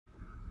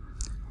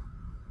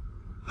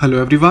Hello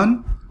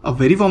everyone, a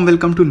very warm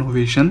welcome to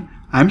Knowvation.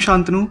 I'm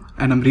Shantanu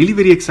and I'm really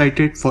very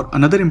excited for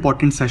another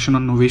important session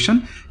on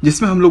Knowvation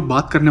जिसमें हम लोग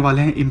बात करने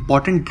वाले हैं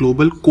important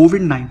global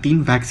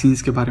COVID-19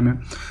 vaccines के बारे में.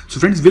 So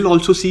friends, we'll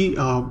also see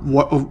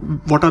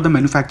what are the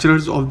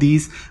manufacturers of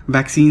these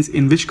vaccines,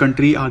 in which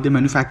country are they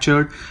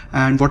manufactured,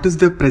 and what is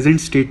their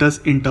present status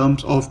in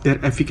terms of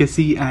their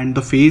efficacy and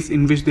the phase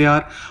in which they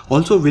are.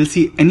 Also, we'll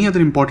see any other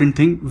important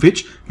thing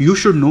which you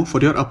should know for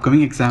your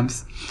upcoming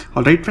exams.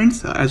 Alright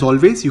friends, as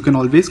always, you can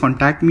always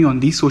contact me on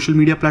these social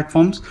media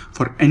platforms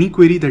for any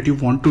query that you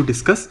want to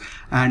discuss,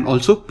 and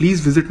also please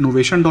visit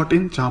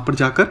knowvation.in जहाँ पर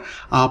जाकर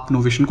आप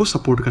Knowvation को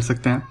support कर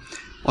सकते हैं.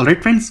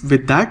 Alright friends,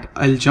 with that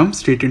I'll jump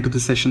straight into the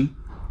session.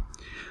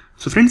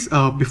 So friends,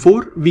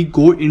 before we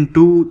go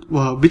into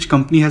which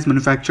company has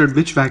manufactured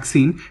which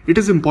vaccine, it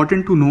is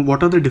important to know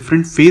what are the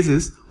different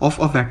phases of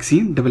a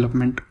vaccine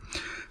development.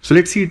 So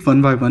let's see it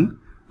one by one.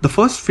 The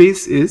first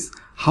phase is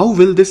how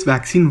will this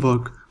vaccine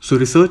work? So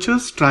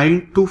researchers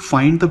trying to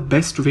find the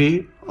best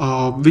way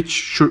which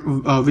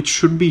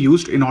should be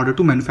used in order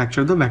to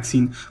manufacture the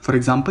vaccine. For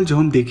example, जब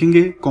हम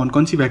देखेंगे कौन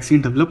कौन सी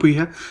vaccine develop हुई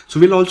है, so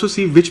we'll also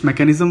see which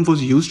mechanism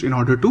was used in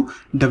order to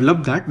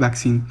develop that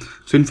vaccine.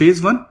 So in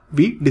phase 1,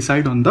 we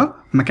decide on the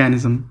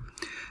mechanism.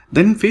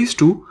 Then in phase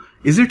 2,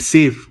 is it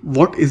safe?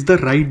 What is the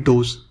right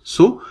dose?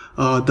 So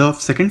the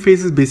second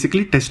phase is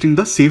basically testing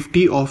the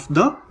safety of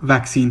the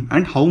vaccine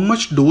and how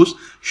much dose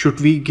should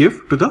we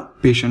give to the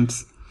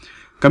patients.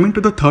 Coming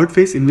to the third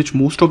phase, in which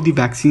most of the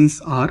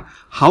vaccines are,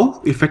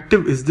 how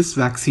effective is this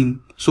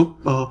vaccine? So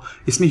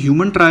इसमें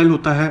human trial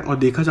होता है और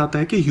देखा जाता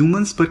है कि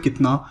humans पर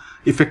कितना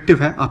effective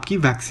है आपकी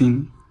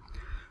vaccine.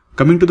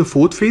 Coming to the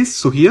fourth phase,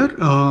 so here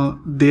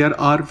there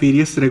are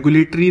various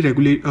regulatory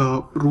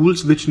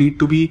rules which need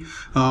to be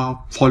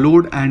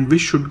followed and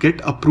which should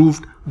get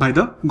approved by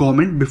the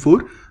government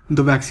before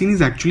the vaccine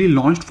is actually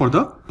launched for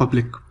the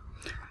public.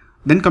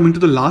 Then coming to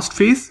the last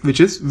phase,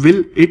 which is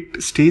will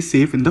it stay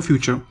safe in the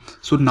future?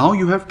 So now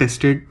you have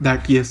tested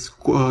that yes,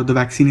 the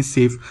vaccine is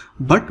safe,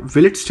 but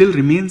will it still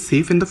remain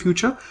safe in the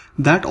future?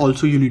 That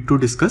also you need to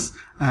discuss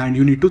and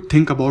you need to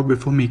think about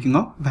before making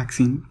a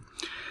vaccine.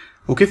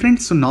 Okay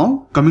friends, so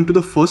now coming to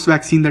the first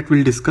vaccine that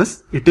we'll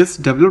discuss, it is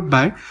developed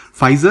by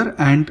Pfizer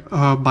and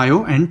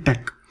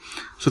BioNTech.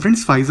 So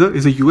friends, Pfizer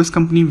is a US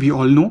company, we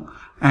all know,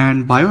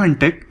 and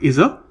BioNTech is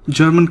a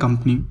German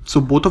company.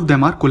 So both of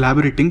them are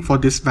collaborating for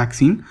this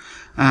vaccine.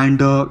 And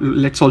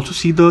let's also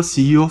see the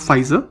CEO of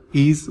Pfizer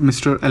is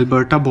Mr.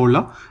 Alberta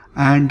Bourla,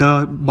 and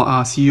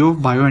CEO of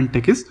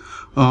BioNTech is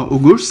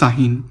Ugur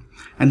Sahin.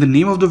 And the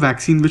name of the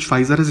vaccine which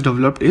Pfizer has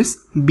developed is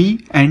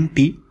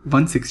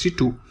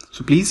BNT162.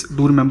 So please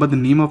do remember the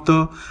name of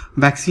the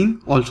vaccine,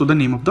 also the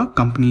name of the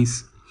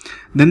companies.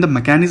 Then the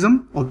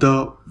mechanism of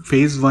the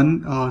phase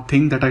 1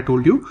 thing that I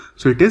told you.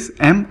 So it is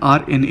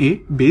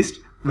mRNA based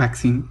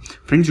vaccine.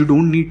 Friends, you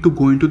don't need to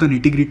go into the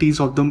nitty-gritties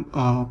of the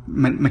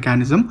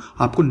mechanism.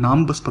 आपको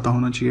नाम बस पता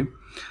होना चाहिए.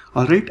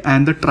 Alright,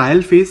 and the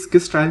trial phase,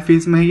 किस trial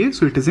phase में है ये?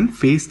 So it is in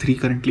phase 3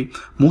 currently.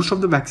 Most of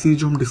the vaccines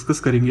जो हम discuss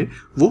करेंगे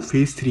वो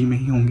phase 3 में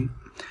ही होंगी.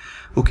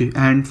 Okay,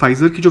 and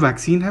Pfizer की जो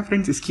vaccine है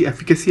friends, इसकी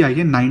efficacy आई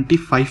है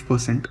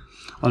 95%.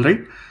 Alright,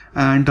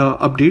 and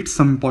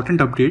some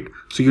important update.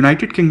 So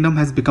United Kingdom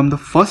has become the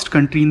first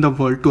country in the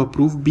world to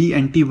approve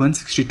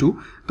BNT162,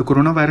 the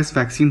coronavirus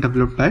vaccine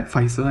developed by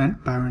Pfizer and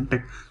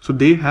BioNTech. So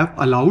they have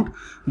allowed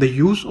the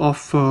use of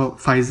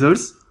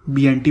Pfizer's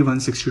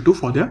BNT162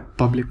 for their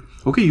public.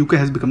 Okay, UK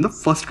has become the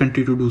first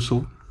country to do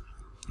so.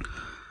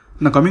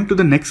 Now coming to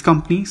the next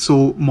company,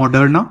 so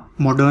Moderna.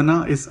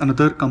 Moderna is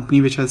another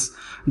company which has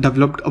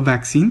developed a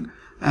vaccine,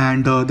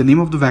 and the name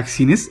of the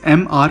vaccine is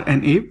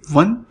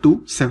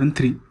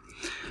mRNA-1273.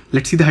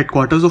 Let's see the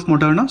headquarters of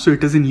Moderna. So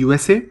it is in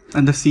USA,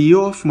 and the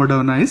CEO of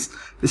Moderna is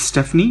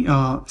Stefan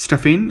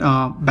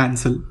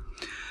Bancel.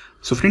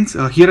 So friends,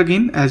 here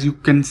again, as you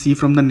can see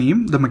from the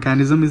name, the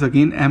mechanism is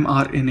again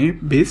mRNA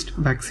based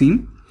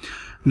vaccine.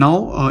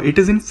 Now it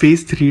is in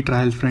phase 3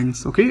 trial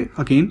friends, okay,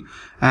 again,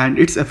 and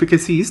its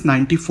efficacy is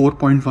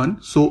 94.1,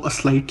 so a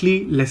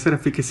slightly lesser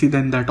efficacy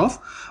than that of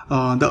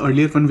the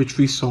earlier one which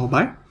we saw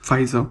by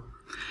Pfizer.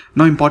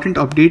 Now important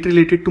update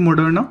related to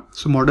Moderna.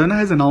 So Moderna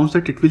has announced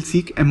that it will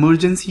seek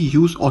emergency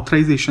use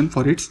authorization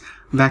for its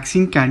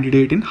vaccine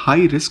candidate in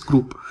high risk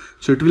group.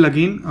 So it will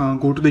again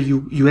go to the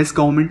US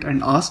government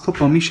and ask for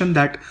permission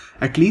that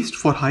at least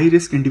for high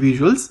risk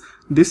individuals,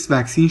 this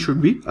vaccine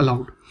should be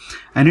allowed.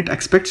 And it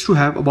expects to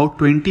have about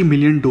 20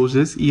 million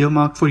doses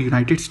earmarked for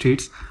United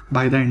States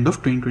by the end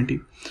of 2020.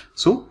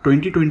 So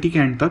 2020 के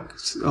end तक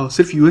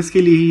सिर्फ US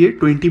के लिए ये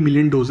 20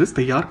 million doses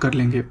तैयार कर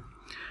लेंगे.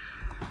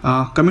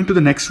 Coming to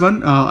the next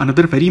one,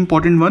 another very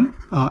important one,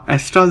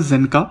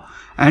 AstraZeneca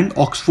and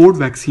Oxford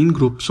Vaccine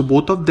Group. So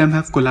both of them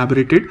have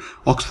collaborated.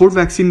 Oxford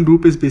Vaccine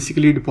Group is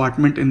basically a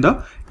department in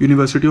the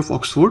University of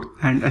Oxford,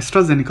 and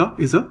AstraZeneca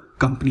is a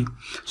company.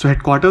 So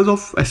headquarters of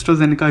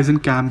AstraZeneca is in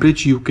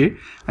Cambridge, UK,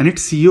 and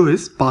its CEO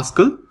is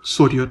Pascal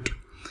Soriot.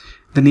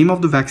 The name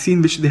of the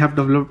vaccine which they have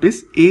developed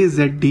is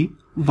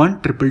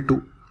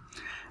AZD1222.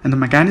 And the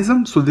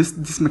mechanism, so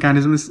this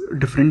mechanism is a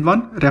different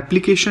one,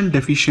 replication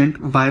deficient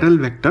viral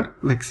vector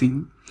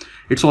vaccine.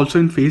 It's also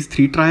in phase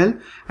 3 trial,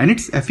 and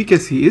its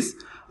efficacy is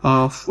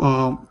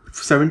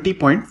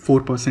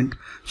 70.4%.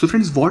 So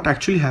friends, what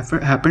actually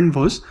happened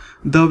was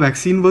the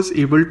vaccine was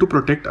able to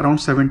protect around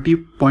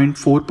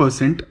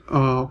 70.4%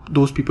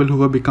 those people who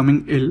were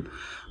becoming ill,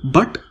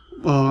 but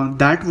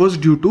that was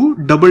due to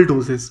double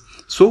doses.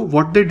 So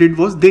what they did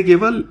was they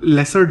gave a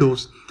lesser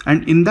dose,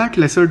 and in that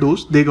lesser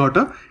dose they got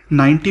a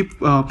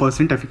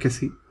 90%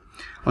 efficacy.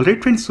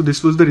 Alright friends, so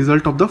this was the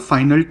result of the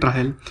final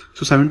trial.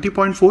 So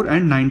 70.4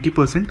 and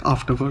 90%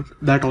 afterward.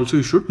 That also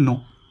you should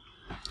know.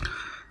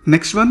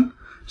 Next one.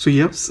 So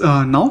yes,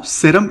 now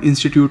Serum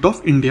Institute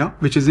of India,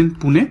 which is in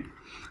Pune.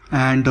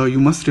 And you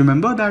must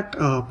remember that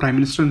Prime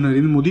Minister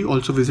Narendra Modi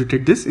also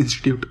visited this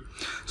institute.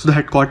 So the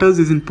headquarters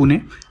is in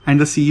Pune, and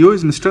the CEO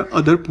is Mr.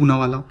 Adar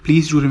Poonawala.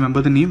 Please do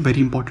remember the name,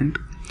 very important.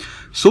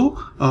 So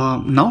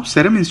now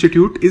Serum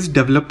Institute is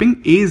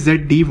developing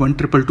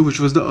AZD1222, which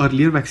was the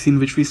earlier vaccine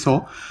which we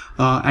saw,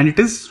 and it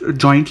is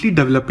jointly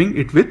developing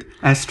it with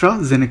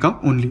AstraZeneca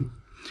only.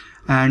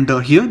 And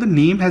here the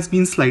name has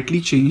been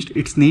slightly changed.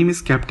 Its name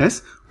is kept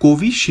as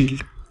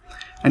Covishield.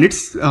 And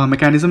its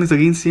mechanism is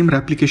again same,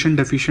 replication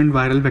deficient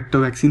viral vector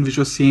vaccine, which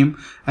was same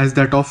as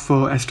that of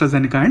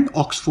AstraZeneca and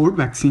Oxford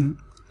vaccine.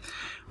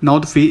 Now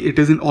it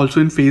is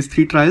also in phase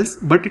 3 trials,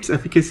 but its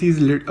efficacy is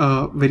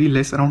very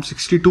less, around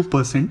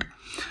 62%.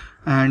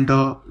 And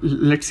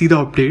let's see the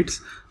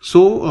updates.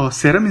 So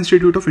Serum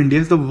Institute of India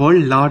is the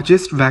world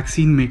largest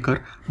vaccine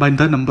maker by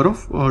the number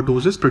of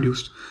doses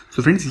produced.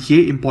 So friends,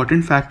 ये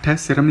important fact है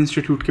Serum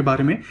Institute के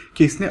बारे में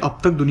कि इसने अब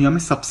तक दुनिया में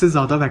सबसे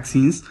ज़्यादा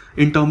vaccines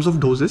in terms of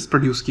doses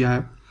produce किया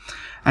है.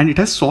 And it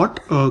has sought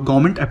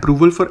government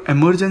approval for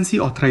emergency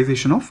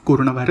authorization of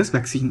coronavirus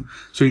vaccine.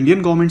 So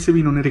Indian government से भी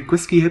इन्होंने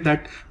request की है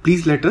that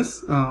please let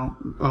us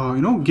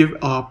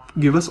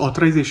give us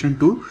authorization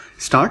to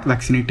start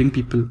vaccinating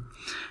people.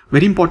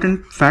 Very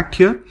important fact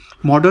here,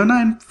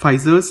 Moderna and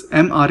Pfizer's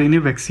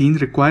mRNA vaccine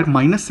require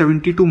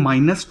 -70 to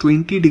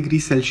 -20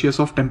 degrees Celsius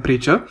of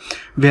temperature,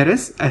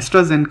 whereas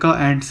AstraZeneca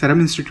and Serum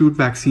Institute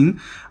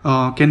vaccine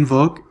can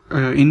work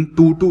in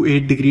 2 to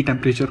 8 degree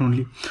temperature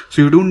only.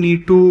 So you don't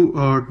need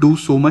to do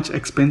so much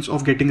expense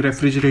of getting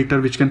refrigerator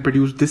which can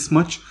produce this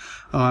much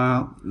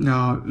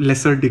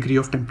lesser degree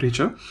of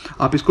temperature.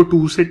 आप इसको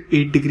 2 से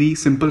 8 degree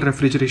simple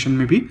refrigeration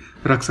में भी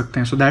रख सकते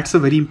हैं. So that's a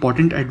very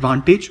important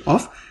advantage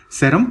of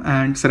Serum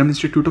and Serum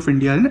Institute of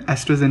India and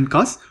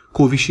AstraZeneca's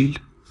Covishield.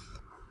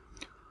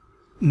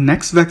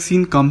 Next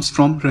vaccine comes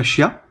from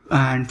Russia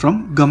and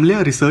from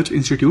Gamaleya Research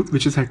Institute,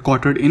 which is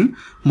headquartered in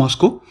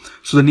Moscow.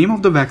 So the name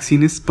of the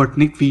vaccine is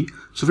Sputnik V.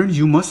 So friends,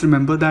 you must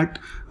remember that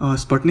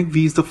Sputnik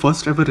V is the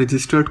first ever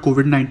registered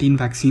COVID-19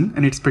 vaccine,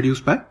 and it's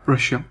produced by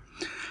Russia.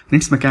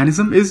 And its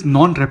mechanism is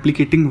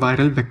non-replicating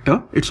viral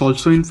vector. It's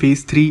also in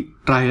phase 3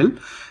 trial,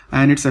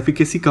 and its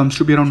efficacy comes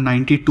to be around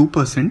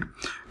 92%.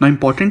 Now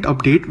important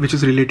update which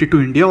is related to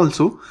India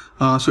also.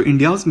 So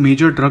India's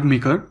major drug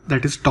maker,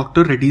 that is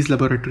Dr. Reddy's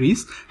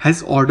Laboratories,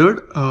 has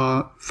ordered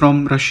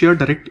from Russia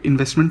Direct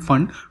Investment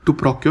Fund to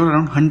procure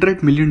around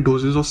 100 million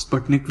doses of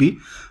Sputnik V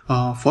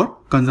for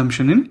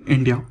consumption in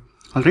India.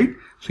 Alright,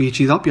 so ये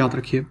चीज़ आप याद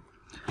रखिए.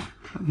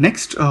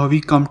 Next we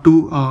come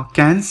to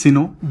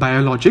CanSino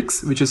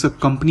Biologics, which is a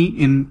company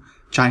in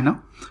China,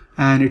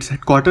 and its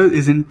headquarters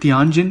is in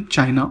Tianjin,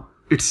 China.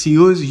 Its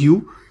CEO is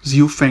Yu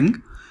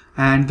Zhifeng,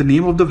 and the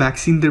name of the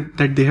vaccine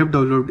that they have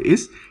developed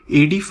is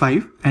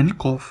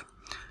AD5-nCoV.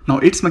 Now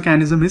its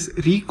mechanism is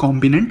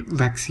recombinant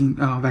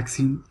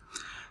vaccine.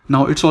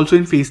 Now it's also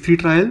in phase 3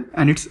 trial,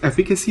 and its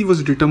efficacy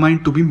was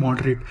determined to be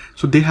moderate.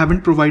 So they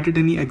haven't provided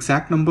any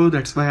exact number,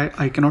 that's why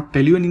I cannot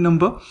tell you any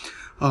number.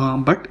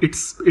 But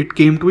it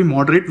came to be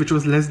moderate, which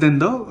was less than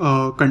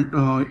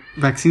the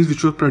vaccines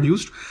which were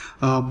produced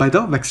by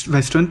the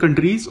Western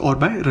countries or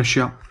by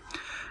Russia.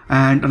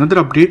 And another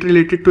update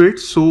related to it,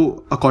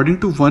 so according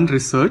to one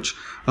research,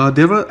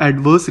 there were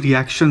adverse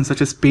reactions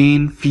such as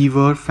pain,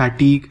 fever,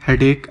 fatigue,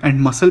 headache and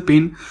muscle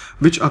pain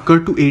which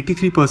occurred to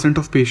 83%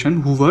 of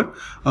patients who were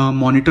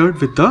monitored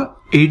with the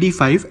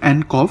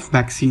AD5-nCoV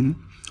vaccine.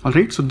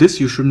 Alright, so this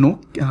you should know.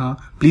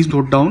 Please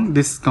note down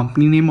this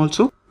company name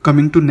also.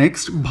 Coming to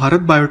next,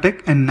 Bharat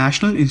Biotech and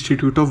National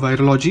Institute of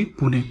Virology,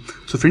 Pune.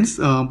 So friends,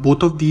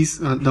 both of these,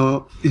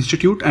 the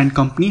institute and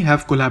company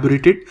have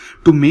collaborated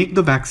to make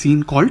the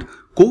vaccine called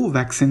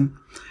Covaxin,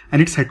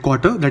 and its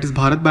headquarter, that is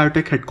Bharat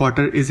Biotech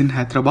headquarter, is in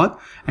Hyderabad,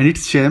 and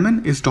its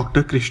chairman is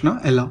Dr.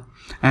 Krishna Ella.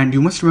 And you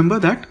must remember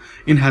that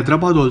in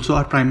Hyderabad also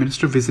our Prime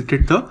Minister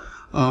visited the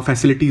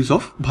facilities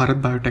of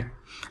Bharat Biotech,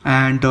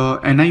 and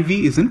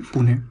NIV is in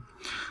Pune.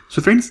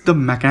 So friends, the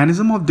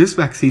mechanism of this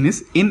vaccine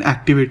is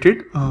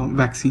inactivated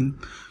vaccine.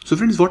 So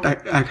friends, what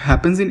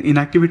happens in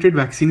inactivated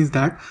vaccine is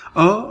that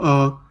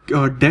a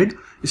dead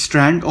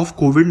strand of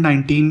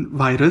COVID-19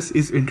 virus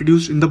is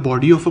introduced in the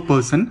body of a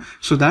person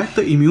so that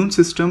the immune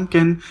system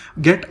can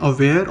get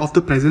aware of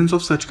the presence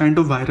of such kind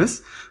of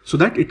virus so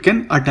that it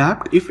can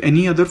adapt if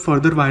any other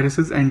further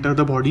viruses enter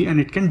the body and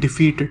it can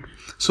defeat it.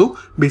 So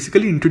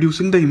basically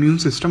introducing the immune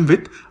system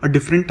with a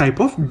different type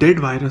of dead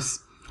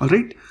virus.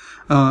 Alright.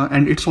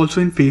 And it's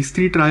also in phase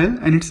 3 trial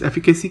and its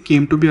efficacy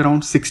came to be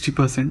around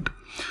 60%.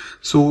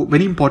 So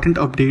very important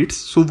updates.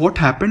 So what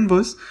happened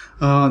was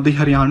the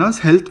Haryana's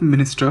health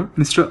minister,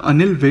 Mr.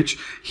 Anil Vij,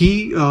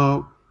 he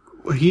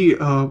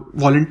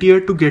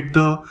volunteered to get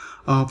the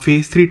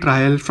phase 3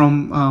 trial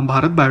from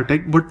Bharat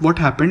Biotech. But what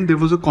happened? There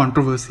was a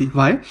controversy.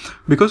 Why?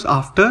 Because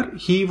after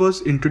he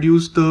was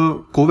introduced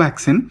the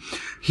Covaxin,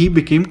 he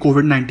became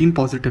COVID-19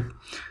 positive.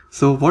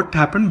 So what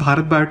happened?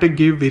 Bharat Biotech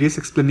gave various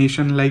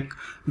explanations like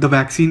the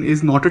vaccine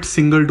is not a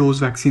single dose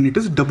vaccine, it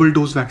is double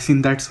dose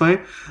vaccine. That's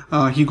why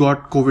he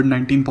got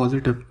COVID-19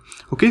 positive.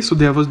 Okay, so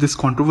there was this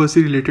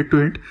controversy related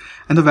to it,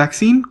 and the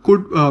vaccine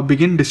could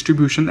begin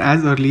distribution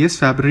as early as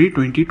February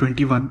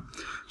 2021.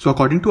 So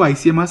according to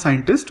ICMR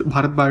scientists,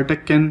 Bharat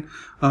Biotech can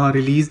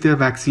release their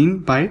vaccine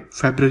by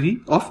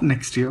February of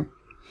next year.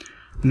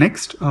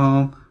 Next,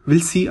 we'll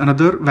see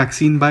another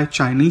vaccine by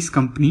Chinese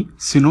company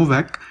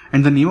Sinovac,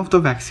 and the name of the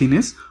vaccine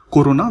is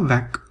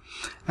CoronaVac.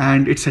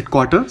 And its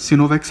headquarters,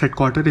 Sinovac's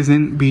headquarters, is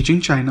in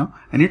Beijing, China,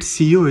 and its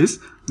CEO is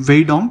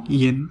Weidong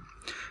Yin.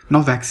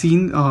 Now,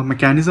 vaccine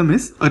mechanism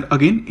is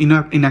again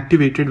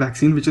inactivated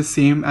vaccine, which is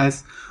same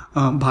as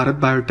Bharat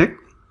Biotech,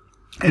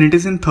 and it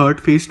is in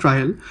third phase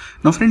trial.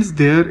 Now friends,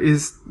 there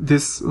is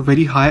this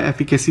very high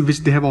efficacy which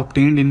they have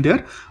obtained in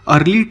their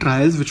early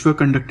trials which were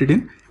conducted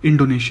in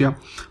Indonesia.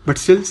 But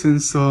still,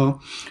 since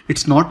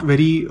it's not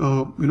very,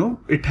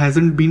 it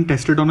hasn't been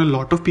tested on a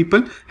lot of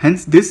people,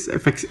 hence this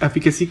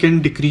efficacy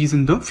can decrease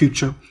in the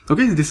future.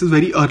 Okay, this is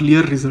very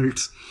earlier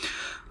results.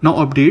 Now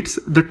updates,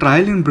 the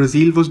trial in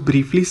Brazil was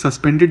briefly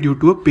suspended due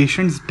to a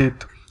patient's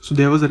death. So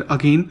there was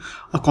again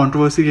a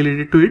controversy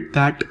related to it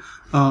that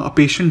a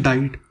patient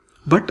died.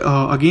 But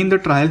again, the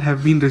trial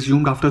have been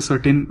resumed after a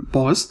certain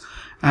pause,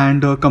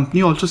 and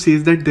company also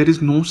says that there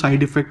is no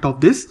side effect of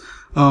this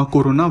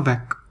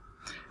CoronaVac.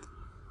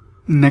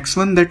 Next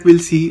one that we'll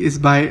see is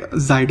by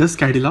Zydus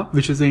Cadila,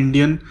 which is an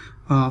Indian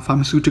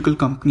pharmaceutical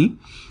company,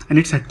 and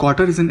its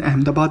headquarters is in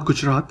Ahmedabad,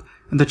 Gujarat,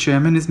 and the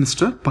chairman is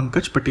Mr.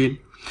 Pankaj Patel.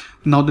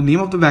 Now the name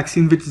of the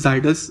vaccine which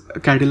Zydus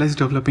Cadila is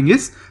developing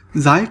is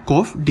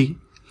ZyCoV-D,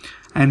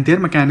 and their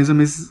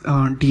mechanism is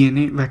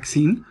DNA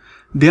vaccine.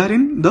 They are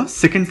in the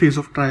second phase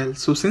of trial.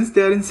 So since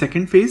they are in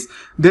second phase,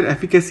 their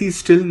efficacy is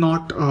still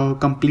not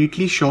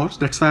completely sure.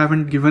 That's why I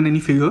haven't given any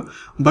figure.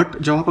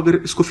 But जब आप अगर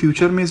इसको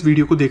future में इस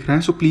video को देख रहे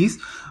हैं, so please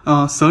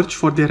search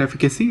for their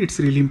efficacy. It's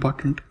really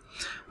important.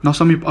 Now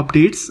some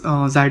updates.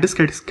 Zydus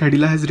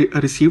Cadila has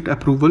received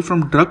approval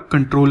from Drug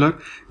Controller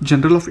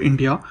General of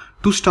India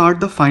to start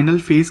the final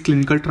phase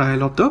clinical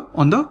trial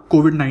on the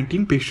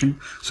COVID-19 patient.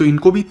 So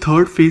इनको भी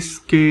third phase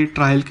के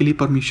trial के लिए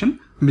permission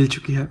मिल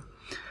चुकी है.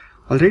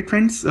 Alright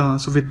friends,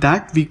 so with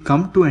that we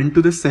come to end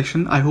to this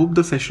session. I hope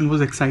the session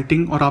was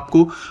exciting और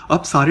आपको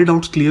अब सारे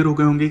doubts clear हो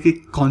गए होंगे कि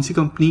कौन सी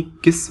कंपनी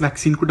किस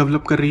वैक्सीन को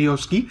डेवलप कर रही है और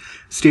उसकी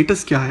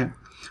स्टेटस क्या है.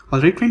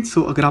 Alright friends,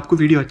 so अगर आपको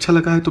वीडियो अच्छा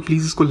लगा है तो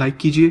प्लीज़ इसको लाइक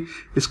कीजिए,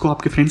 इसको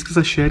आपके फ्रेंड्स के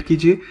साथ शेयर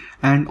कीजिए,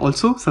 and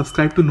also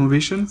subscribe to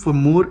novation for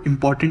more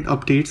important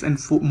updates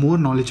and for more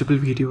knowledgeable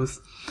videos.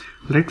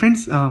 Alright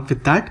friends,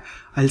 with that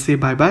I'll say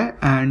bye bye,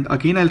 and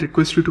again I'll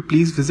request you to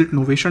please visit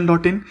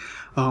Knowvation.in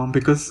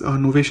because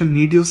Knowvation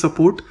need your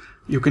support.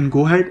 You can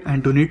go ahead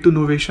and donate to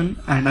Knowvation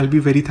and I'll be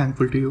very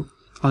thankful to you.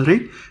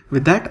 Alright,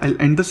 with that I'll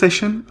end the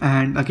session,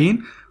 and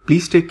again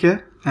please take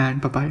care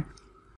and bye bye.